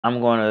I'm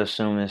going to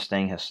assume this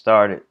thing has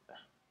started.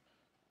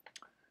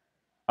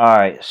 All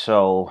right,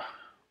 so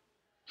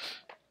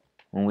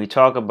when we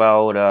talk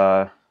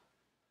about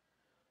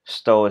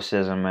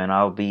stoicism, and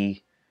I'll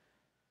be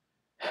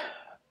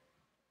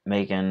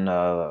making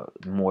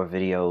more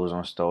videos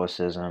on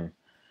stoicism,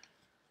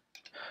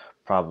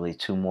 probably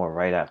two more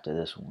right after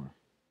this one.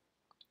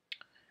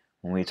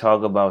 When we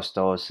talk about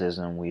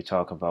stoicism, we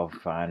talk about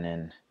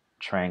finding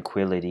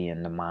tranquility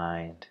in the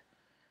mind,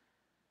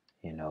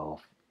 you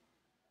know,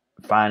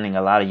 finding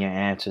a lot of your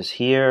answers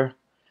here,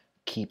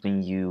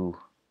 keeping you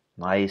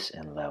nice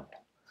and level.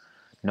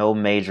 No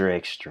major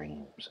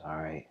extremes, all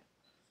right?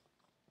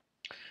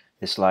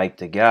 It's like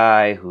the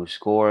guy who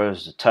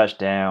scores the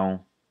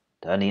touchdown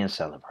doesn't even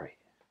celebrate.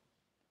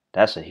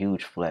 That's a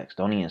huge flex.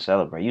 Don't even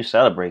celebrate. You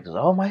celebrate because,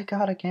 oh my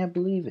God, I can't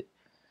believe it.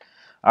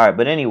 All right,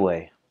 but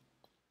anyway,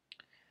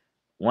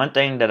 one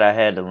thing that I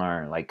had to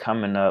learn, like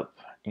coming up,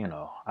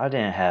 I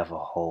didn't have a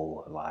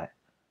whole lot.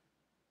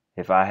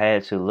 If I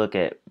had to look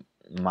at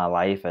my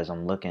life as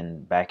I'm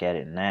looking back at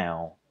it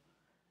now,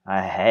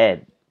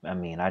 I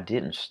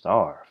didn't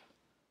starve.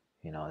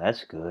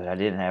 That's good. I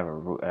didn't have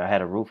I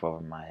had a roof over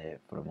my head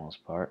for the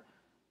most part.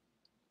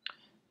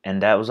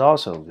 And that was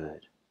also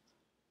good.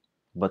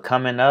 But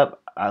coming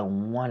up, I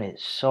wanted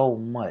so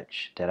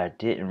much that I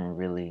didn't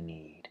really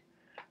need.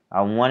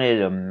 I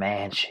wanted a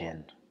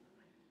mansion,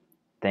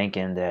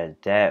 thinking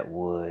that that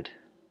would,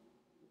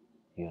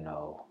 you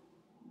know,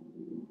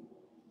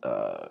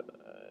 uh,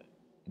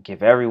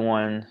 give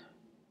everyone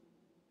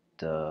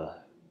the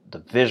the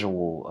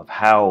visual of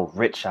how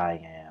rich I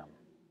am,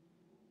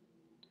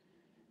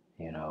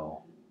 you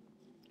know.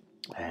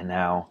 And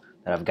now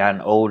that I've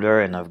gotten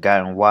older and I've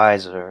gotten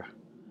wiser,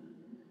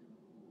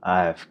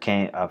 I've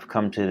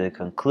come to the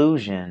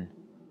conclusion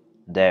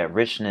that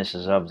richness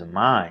is of the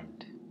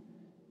mind,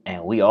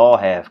 and we all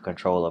have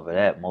control over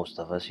that. Most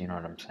of us, you know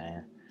what I'm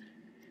saying.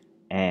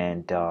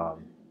 And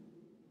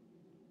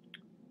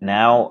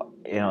now,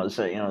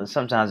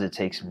 sometimes it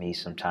takes me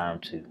some time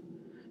to.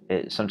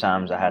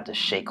 Sometimes I have to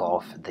shake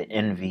off the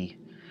envy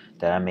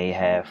that I may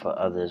have for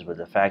others, but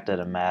the fact of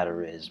the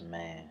matter is,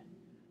 man,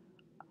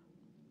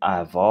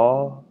 I've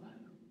all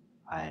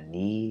I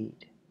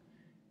need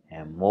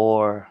and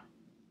more.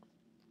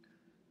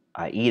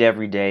 I eat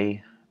every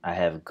day. I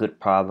have good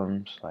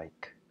problems.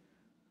 Like,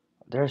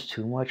 there's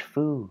too much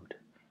food.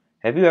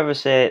 Have you ever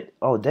said,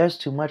 oh, there's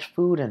too much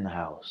food in the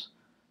house?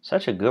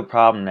 Such a good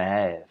problem to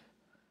have.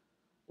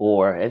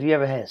 Or have you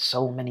ever had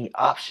so many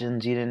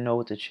options you didn't know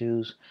what to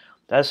choose?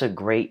 That's a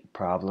great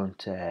problem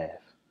to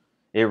have.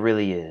 It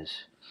really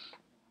is.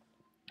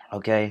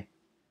 Okay?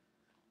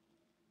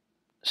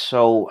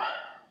 So,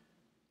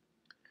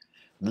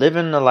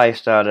 living the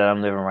lifestyle that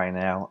I'm living right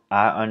now,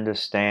 I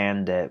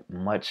understand that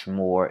much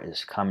more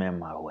is coming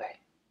my way.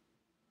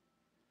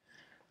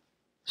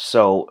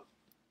 So,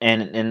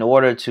 and in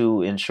order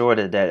to ensure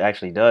that that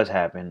actually does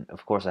happen,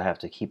 of course, I have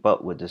to keep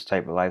up with this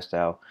type of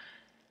lifestyle.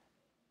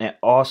 And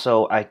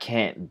also, I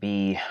can't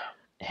be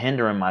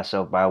hindering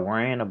myself by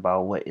worrying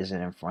about what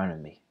isn't in front of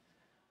me.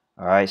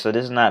 All right, so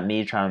this is not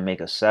me trying to make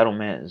a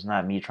settlement. It's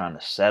not me trying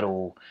to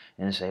settle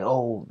and say,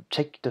 "Oh,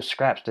 take the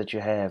scraps that you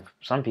have."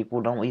 Some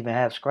people don't even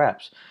have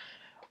scraps,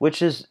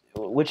 which is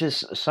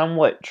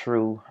somewhat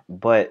true.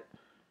 But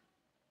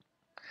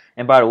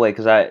and by the way,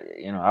 because I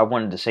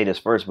wanted to say this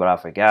first, but I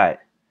forgot.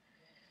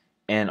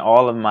 And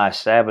all of my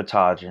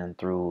sabotaging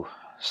through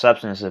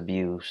substance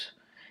abuse,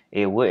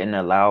 it wouldn't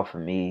allow for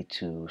me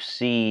to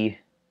see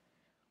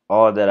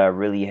all that I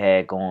really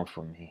had going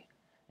for me.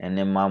 And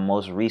then my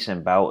most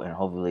recent bout, and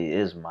hopefully it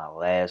is my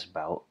last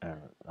bout, and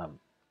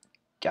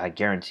I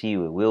guarantee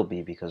you it will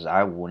be because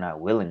I will not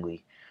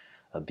willingly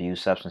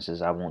abuse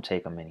substances. I won't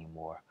take them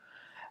anymore.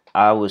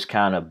 I was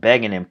kind of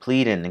begging and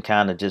pleading and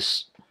kind of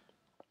just,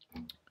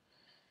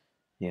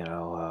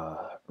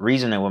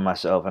 reasoning with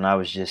myself. And I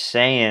was just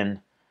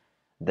saying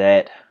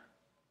that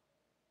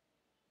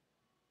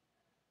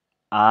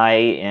I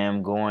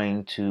am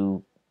going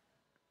to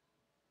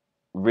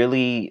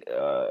really,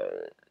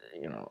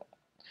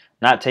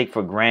 not take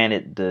for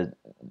granted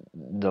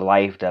the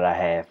life that I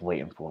have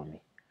waiting for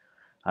me.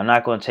 I'm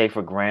not going to take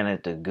for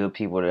granted the good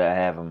people that I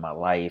have in my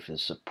life, the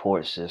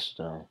support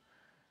system,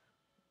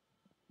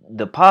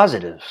 the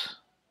positives.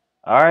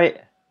 All right.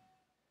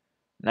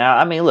 Now,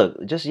 I mean,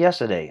 look, just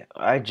yesterday,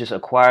 I just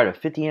acquired a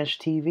 50-inch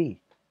TV,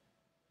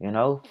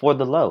 for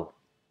the low,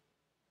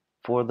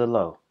 for the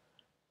low.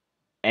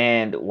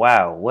 And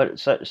wow, what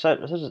such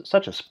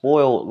a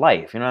spoiled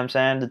life, you know what I'm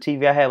saying? The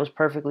TV I had was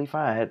perfectly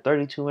fine. I had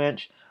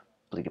 32-inch,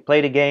 you could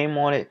play the game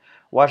on it,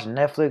 watch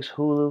Netflix,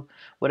 Hulu,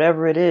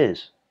 whatever it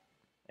is,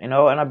 and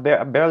I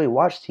barely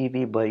watch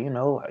TV, but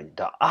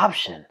the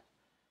option,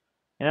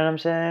 you know what I'm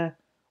saying?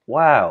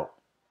 Wow,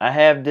 I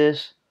have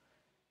this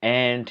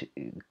and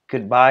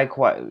could buy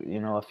quite,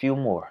 a few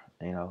more,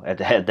 at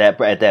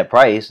that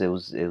price, it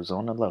was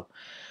on the low.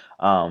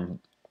 Um,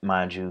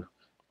 Mind you,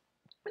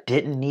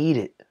 didn't need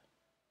it.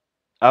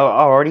 I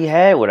already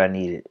had what I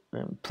needed.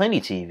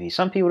 Plenty TV.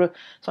 Some people,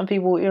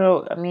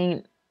 I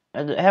mean,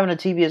 And having a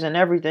TV isn't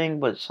everything,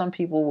 but some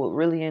people would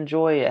really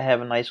enjoy it.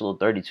 Have a nice little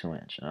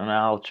 32-inch, and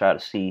I'll try to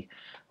see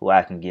who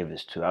I can give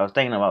this to. I was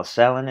thinking about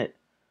selling it.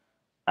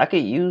 I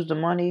could use the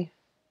money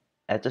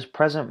at this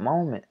present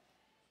moment.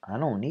 I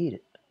don't need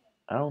it.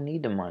 I don't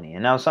need the money.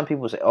 And now some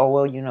people say, "Oh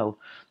well,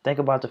 think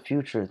about the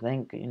future.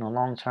 Think,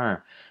 long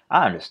term."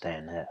 I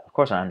understand that. Of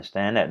course, I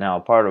understand that. Now,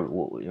 part of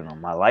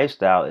my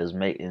lifestyle is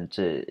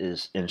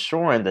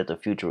ensuring that the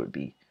future would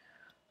be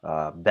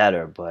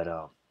better.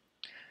 But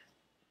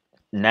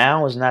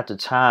now is not the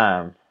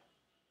time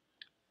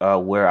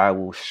where I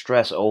will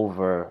stress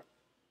over,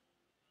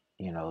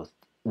 you know,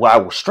 where I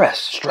will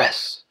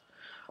stress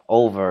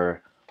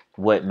over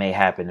what may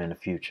happen in the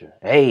future.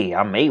 Hey,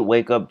 I may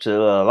wake up to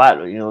a lot,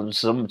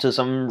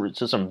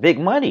 some big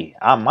money.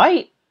 I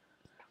might,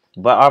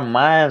 but our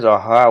minds are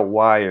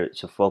hardwired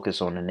to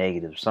focus on the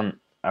negative.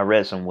 I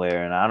read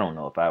somewhere, and I don't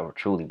know if I would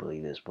truly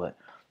believe this, but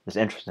it's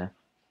interesting.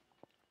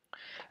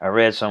 I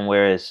read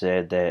somewhere it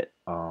said that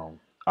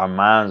our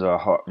minds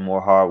are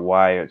more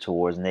hardwired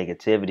towards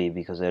negativity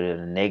because they're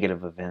the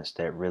negative events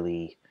that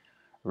really,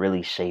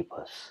 really shape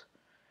us.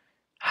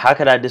 How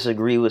could I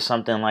disagree with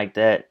something like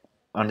that?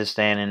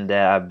 Understanding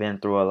that I've been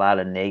through a lot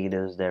of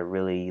negatives that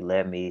really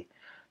led me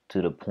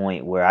to the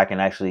point where I can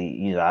actually,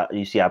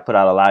 you see, I put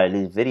out a lot of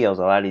these videos.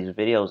 A lot of these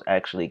videos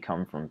actually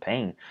come from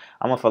pain.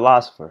 I'm a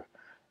philosopher,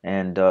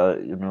 and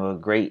a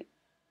great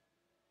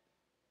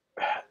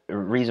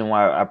reason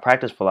why I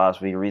practice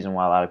philosophy, the reason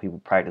why a lot of people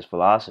practice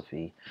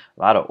philosophy, a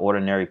lot of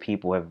ordinary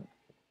people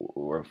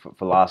were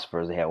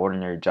philosophers. They had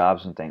ordinary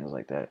jobs and things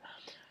like that.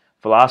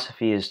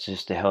 Philosophy is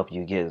just to help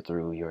you get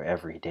through your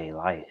everyday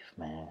life,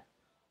 man.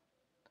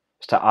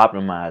 It's to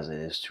optimize it.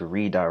 It's to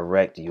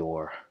redirect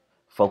your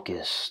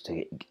focus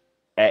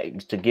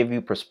to give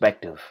you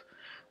perspective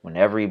when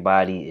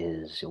everybody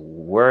is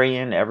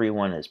worrying,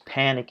 everyone is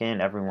panicking,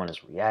 everyone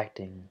is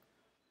reacting.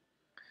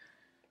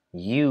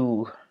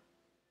 You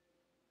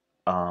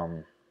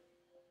um,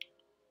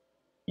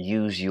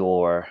 use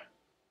your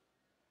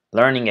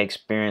learning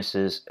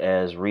experiences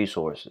as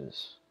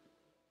resources.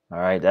 All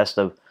right, that's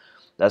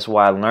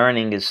why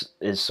learning is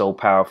so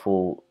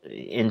powerful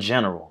in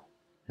general.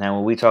 Now,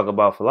 when we talk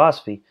about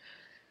philosophy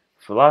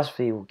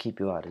will keep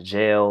you out of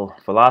jail.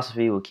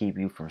 Philosophy will keep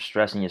you from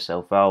stressing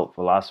yourself out.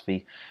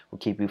 Philosophy will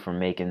keep you from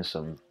making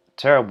some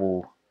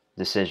terrible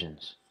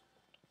decisions.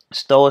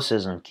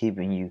 Stoicism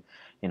keeping you,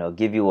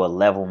 give you a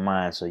level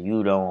mind so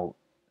you don't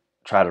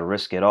try to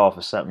risk it all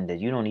for something that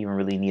you don't even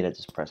really need at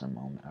this present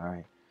moment. All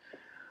right.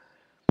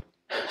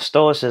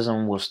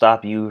 Stoicism will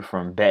stop you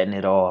from betting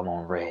it all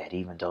on red,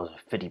 even though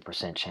there's a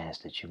 50% chance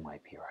that you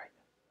might be right.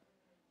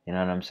 You know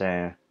what I'm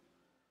saying?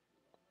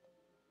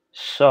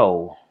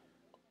 So,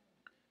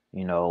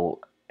 you know,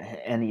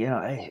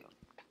 and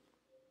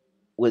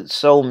with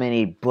so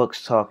many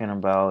books talking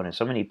about and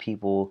so many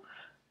people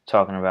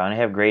talking about, and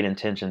they have great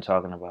intention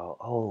talking about,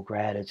 oh,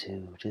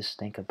 gratitude. Just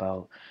think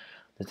about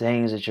the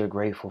things that you're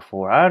grateful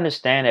for. I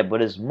understand that, but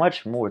there's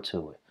much more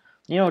to it.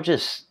 You don't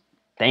just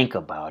think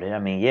about it. I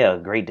mean, yeah, a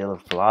great deal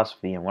of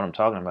philosophy, and what I'm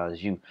talking about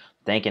is you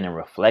thinking and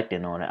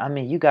reflecting on it. I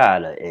mean, you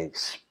gotta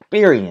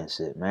experience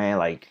it, man.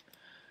 Like,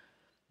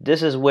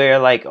 this is where,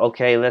 like,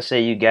 okay, let's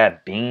say you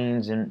got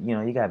beans and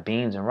you got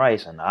beans and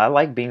rice, and I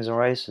like beans and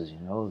rice. It's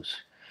a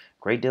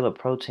great deal of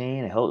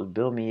protein. It helps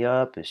build me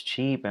up. It's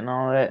cheap and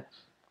all that.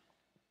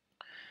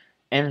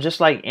 And just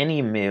like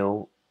any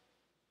meal,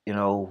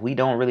 we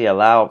don't really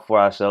allow for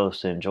ourselves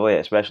to enjoy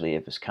it, especially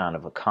if it's kind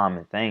of a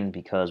common thing,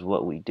 because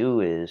what we do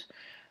is,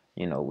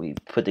 we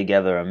put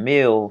together a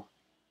meal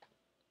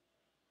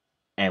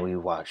and we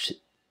watch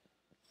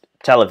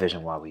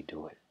television while we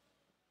do it.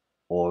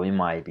 Or we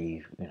might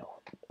be,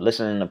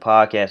 listening to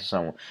podcasts or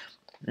something.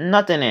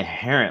 Nothing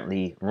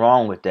inherently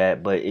wrong with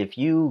that, but if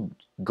you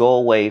go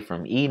away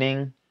from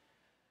eating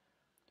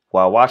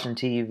while watching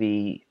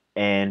TV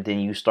and then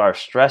you start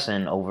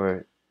stressing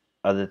over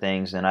other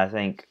things, then I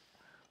think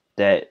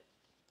that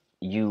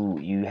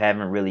you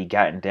haven't really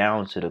gotten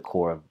down to the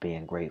core of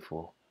being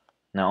grateful.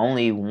 Now,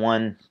 only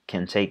one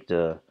can take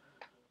the,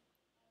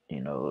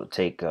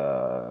 take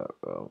kind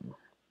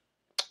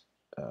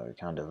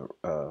of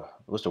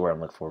what's the word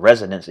I'm looking for?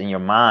 Residence in your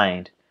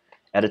mind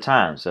at a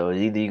time. So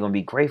either you're gonna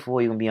be grateful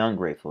or you're gonna be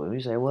ungrateful. If you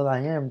say, "Well, I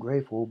am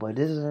grateful, but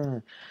this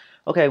isn't,"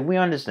 okay, we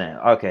understand.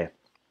 Okay,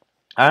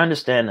 I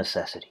understand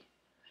necessity.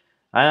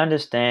 I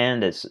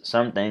understand that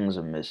some things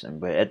are missing,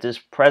 but at this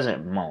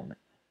present moment,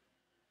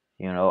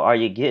 are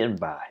you getting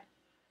by?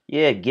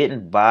 Yeah,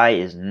 getting by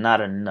is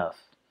not enough.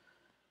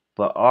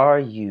 But are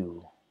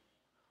you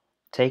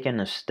taking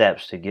the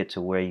steps to get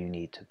to where you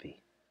need to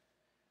be?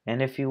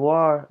 And if you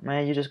are,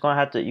 man, you're just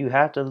gonna you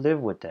have to live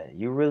with that.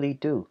 You really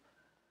do.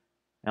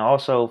 And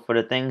also for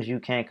the things you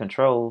can't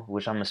control,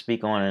 which I'm gonna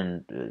speak on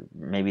in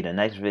maybe the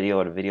next video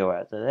or the video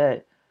after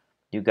that,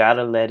 you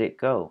gotta let it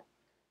go.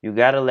 You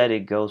gotta let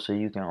it go so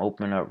you can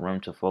open up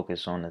room to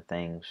focus on the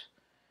things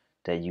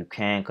that you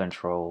can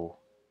control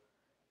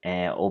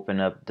and open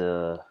up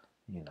the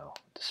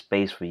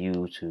space for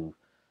you to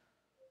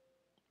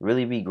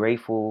really be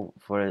grateful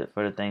for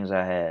the things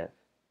I have.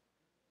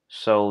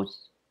 So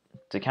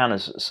to kind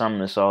of sum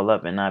this all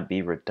up and not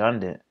be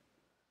redundant,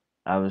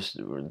 I was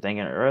thinking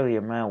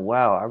earlier, man,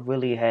 wow, I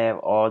really have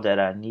all that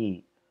I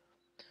need.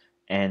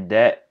 And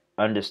that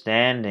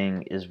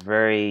understanding is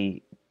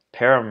very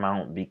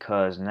paramount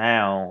because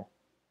now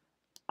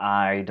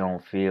I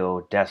don't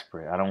feel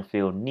desperate. I don't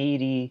feel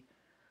needy.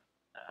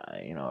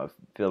 I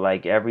feel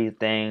like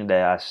everything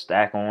that I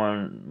stack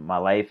on my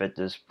life at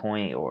this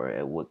point or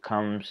what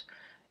comes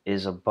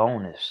is a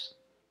bonus.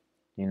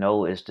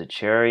 It's the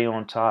cherry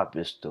on top,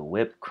 it's the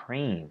whipped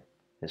cream,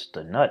 it's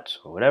the nuts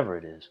or whatever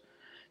it is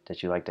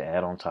that you like to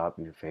add on top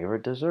of your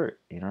favorite dessert.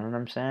 You know what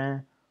I'm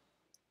saying?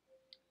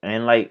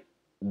 And like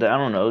I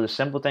don't know, the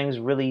simple things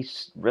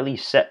really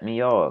set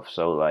me off.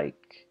 So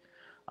like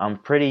I'm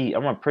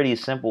a pretty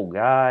simple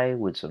guy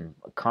with some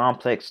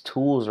complex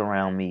tools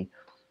around me.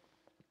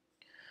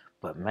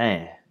 But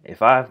man,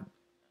 if I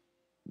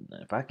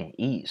can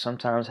eat,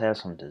 sometimes have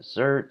some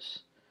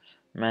desserts,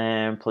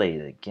 man, play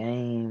the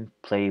game,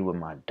 play with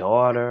my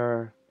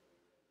daughter,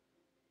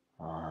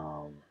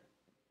 um,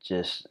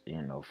 just,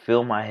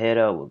 fill my head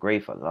up with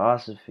great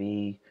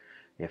philosophy.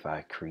 If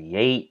I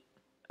create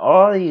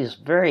all these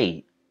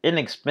very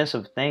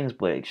inexpensive things,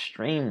 but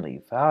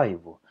extremely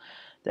valuable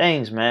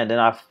things, man, then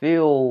I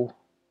feel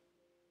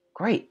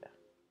great.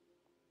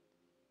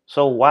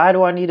 So why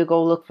do I need to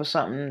go look for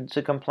something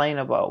to complain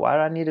about? Why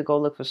do I need to go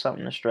look for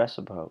something to stress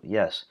about?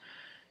 Yes.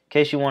 In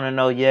case you want to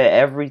know, yeah,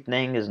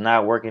 everything is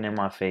not working in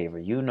my favor.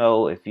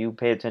 If you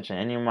pay attention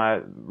to any of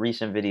my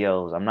recent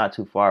videos, I'm not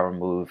too far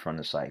removed from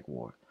the psych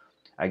ward.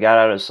 I got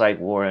out of the psych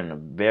ward in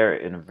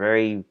a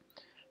very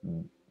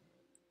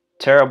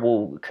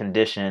terrible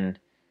condition,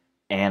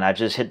 and I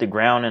just hit the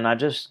ground and I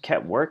just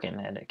kept working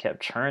at it,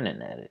 kept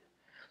churning at it.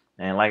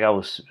 And like I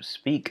will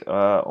speak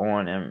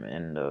on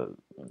in the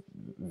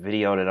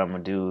video that I'm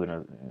gonna do in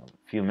a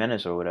few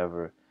minutes or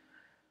whatever,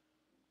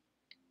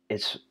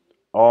 it's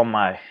all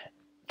my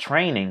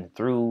training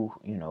through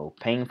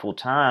painful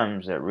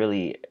times that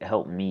really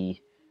helped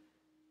me,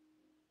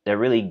 that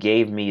really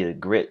gave me the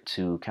grit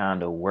to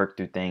kind of work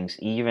through things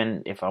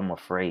even if I'm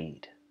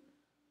afraid.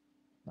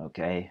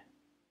 Okay.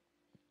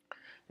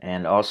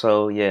 And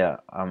also, yeah,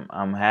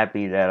 I'm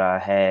happy that I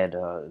had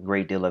a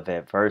great deal of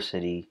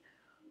adversity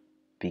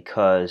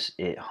because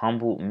it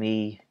humbled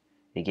me.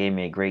 It gave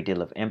me a great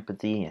deal of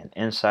empathy and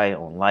insight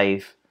on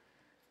life,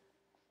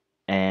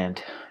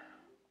 and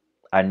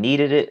I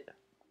needed it.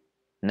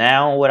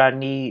 Now what I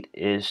need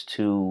is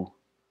to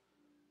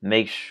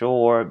make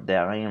sure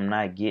that I am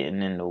not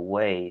getting in the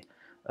way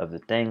of the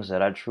things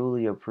that I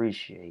truly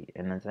appreciate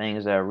and the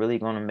things that are really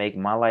going to make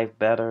my life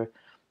better,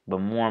 but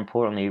more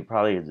importantly,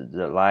 probably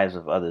the lives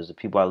of others, the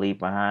people I leave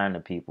behind, the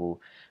people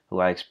who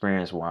I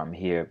experience while I'm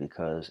here.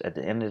 Because at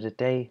the end of the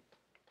day,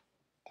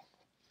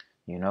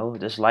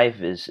 this life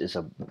is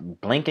a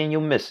blink and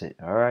you'll miss it.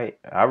 All right,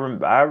 I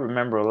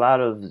remember a lot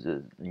of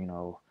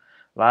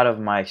a lot of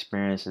my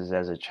experiences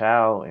as a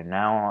child, and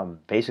now I'm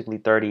basically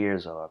 30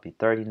 years old. I'll be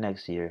 30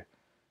 next year.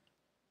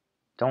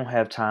 Don't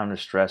have time to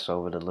stress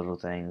over the little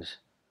things,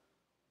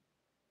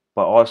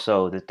 but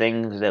also the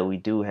things that we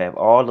do have,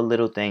 all the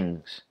little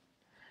things,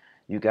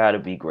 you got to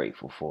be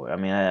grateful for. I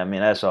mean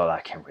that's all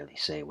I can really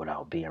say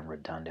without being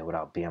redundant,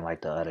 without being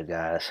like the other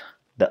guys.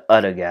 The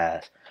other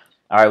guys.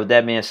 All right, with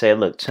that being said,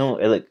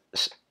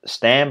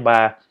 stand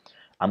by.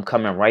 I'm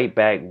coming right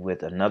back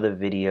with another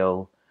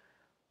video,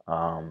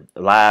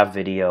 live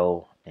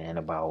video in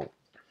about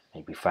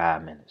maybe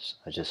 5 minutes.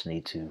 I just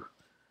need to